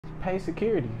pay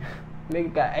security.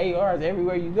 Nigga got ARs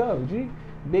everywhere you go, G.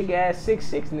 Big ass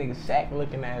 6'6" nigga, sack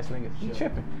looking ass nigga. You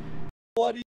tripping.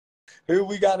 What? Here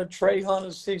we got a Trey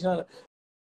Hunter 600.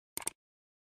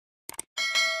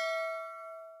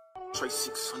 Trey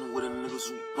 600 with them niggas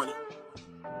who run it.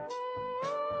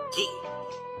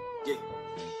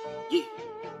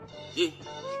 Yeah.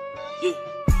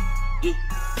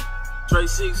 Trey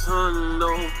 600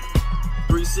 though.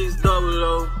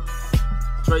 3600.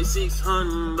 Trey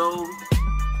 600 though.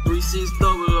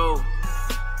 3600.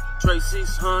 Trey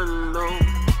 600 though.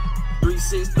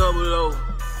 3600.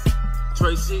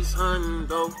 Trey 600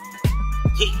 though.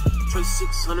 Yeah. Trey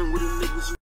 600 with them niggas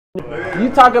who. You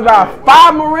talk about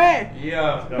 5 Morant?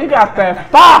 Yeah. He got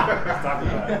that 5.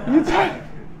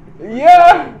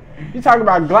 Yeah. You talking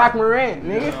about Glock Morant,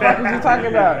 nigga? What you talking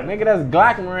about? Nigga, that's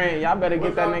Glock Morant. Y'all better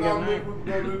get that nigga, man.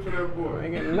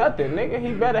 Nigga, nothing, nigga.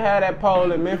 He better have that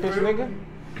pole in Memphis, nigga.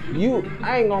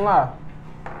 I ain't gonna lie.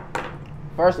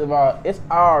 First of all, it's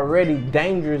already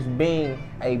dangerous being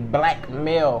a black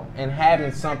male and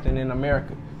having something in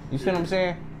America. You see what I'm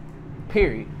saying?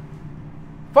 Period.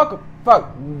 Fuck,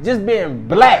 just being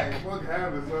black. Fuck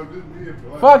having something, just being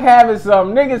black. Fuck having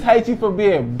something. Niggas hate you for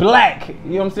being black. You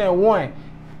know what I'm saying? 1.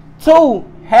 2,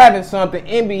 having something.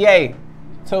 NBA.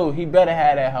 2, he better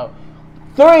have that hoe.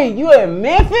 3, you in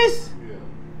Memphis? Yeah.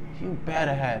 You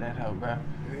better have that hoe, bro.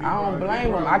 I don't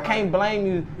blame him. I can't blame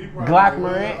you, Glock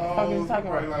Morant. Fuck you talking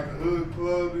about? Like a hood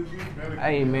club and shit.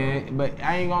 Hey man, but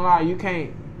I ain't gonna lie, you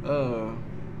can't.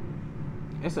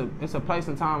 It's a place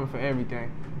and time for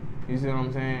everything. You see what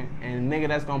I'm saying? And the nigga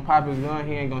that's gonna pop his gun,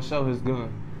 he ain't gonna show his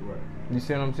gun. Right. You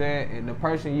see what I'm saying? And the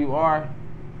person you are,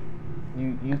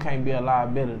 you can't be a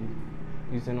liability.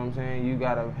 You see what I'm saying? You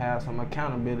gotta have some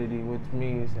accountability, which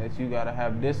means that you gotta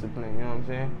have discipline. You know what I'm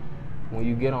saying? When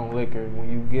you get on liquor,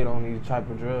 when you get on these type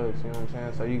of drugs, you know what I'm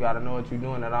saying? So you gotta know what you're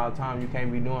doing at all times. You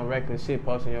can't be doing reckless shit,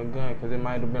 posting your gun, because it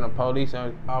might have been a police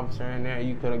officer in there.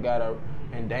 You could have got a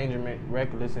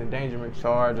reckless endangerment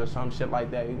charge or some shit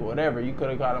like that. Whatever, you could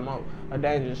have got him on a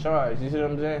dangerous charge. You see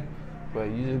what I'm saying? But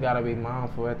you just gotta be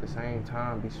mindful at the same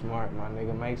time. Be smart, my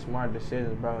nigga. Make smart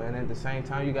decisions, bro. And at the same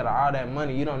time, you got all that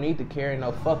money. You don't need to carry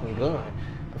no fucking gun.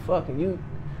 The fucking you,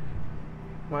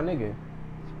 my nigga,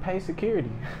 pay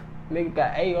security. Nigga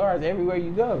got ARs everywhere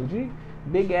you go, G.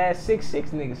 Big ass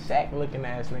 6'6" nigga, sack looking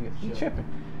ass nigga. You tripping.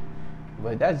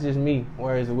 But that's just me.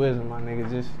 Words of wisdom, my nigga.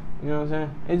 Just, you know what I'm saying?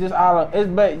 It's just all of,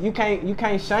 but you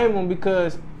can't shame him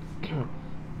because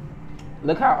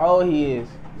look how old he is.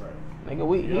 Right.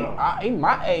 Nigga, he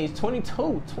my age,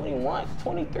 22, 21,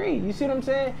 23. You see what I'm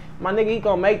saying? My nigga, he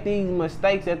gonna make these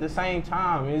mistakes at the same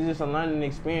time. It's just a learning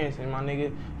experience, and my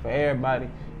nigga, for everybody.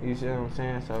 You see what I'm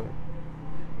saying? So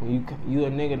when you a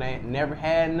nigga that ain't never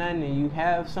had nothing and you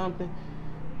have something,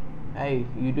 hey,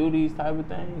 you do these type of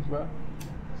things, bro.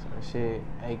 So shit,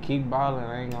 hey, keep balling.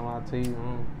 I ain't gonna lie to you.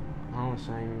 I don't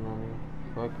shame you, my nigga.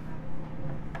 Fuck it.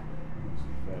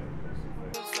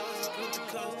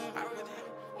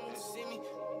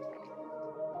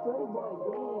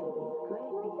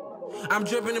 I'm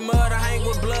dripping in mud, I hang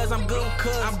with bloods, I'm good with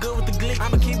cuz, I'm good with the glick.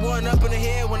 I'ma keep one up in the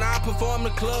head when I perform the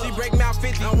club. She break me out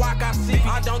 50 and walk out 60.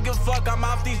 I don't give a fuck, I'm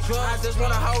off these drugs. I just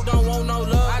wanna hoe, don't want no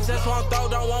love. I just wanna throw,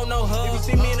 don't want no hug. If you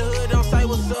see me in the hood, don't say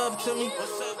what's up to me.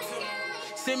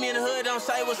 See me in the hood, don't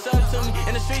say what's up to me.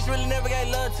 And the streets really never gave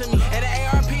love to me. And the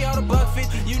ARP on the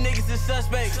 $150, you niggas is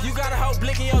suspects. You got a hoe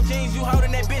blicking your jeans, you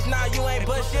holding that bitch, nah, you ain't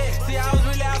bust yet. See, I was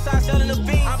really outside selling the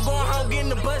beans. I'm going home getting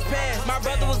the bus pass. My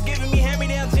brother was giving me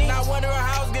hand-me-down jeans. I wondering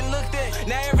how I was getting looked at.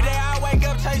 Now every day I wake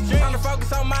up, chase dreams. Trying to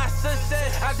focus on my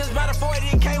success. I just bought a 40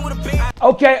 and came with a beam.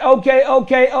 Okay.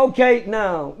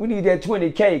 Now, we need that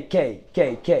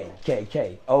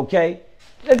 20K, okay?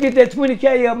 Let's get that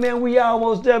 20K up, man. We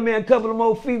almost there, man. A couple of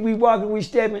more feet. We walking, we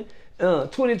stepping.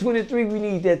 2023, we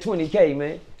need that 20K,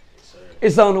 man.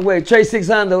 It's on the way. Trey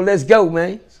 600, let's go,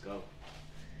 man.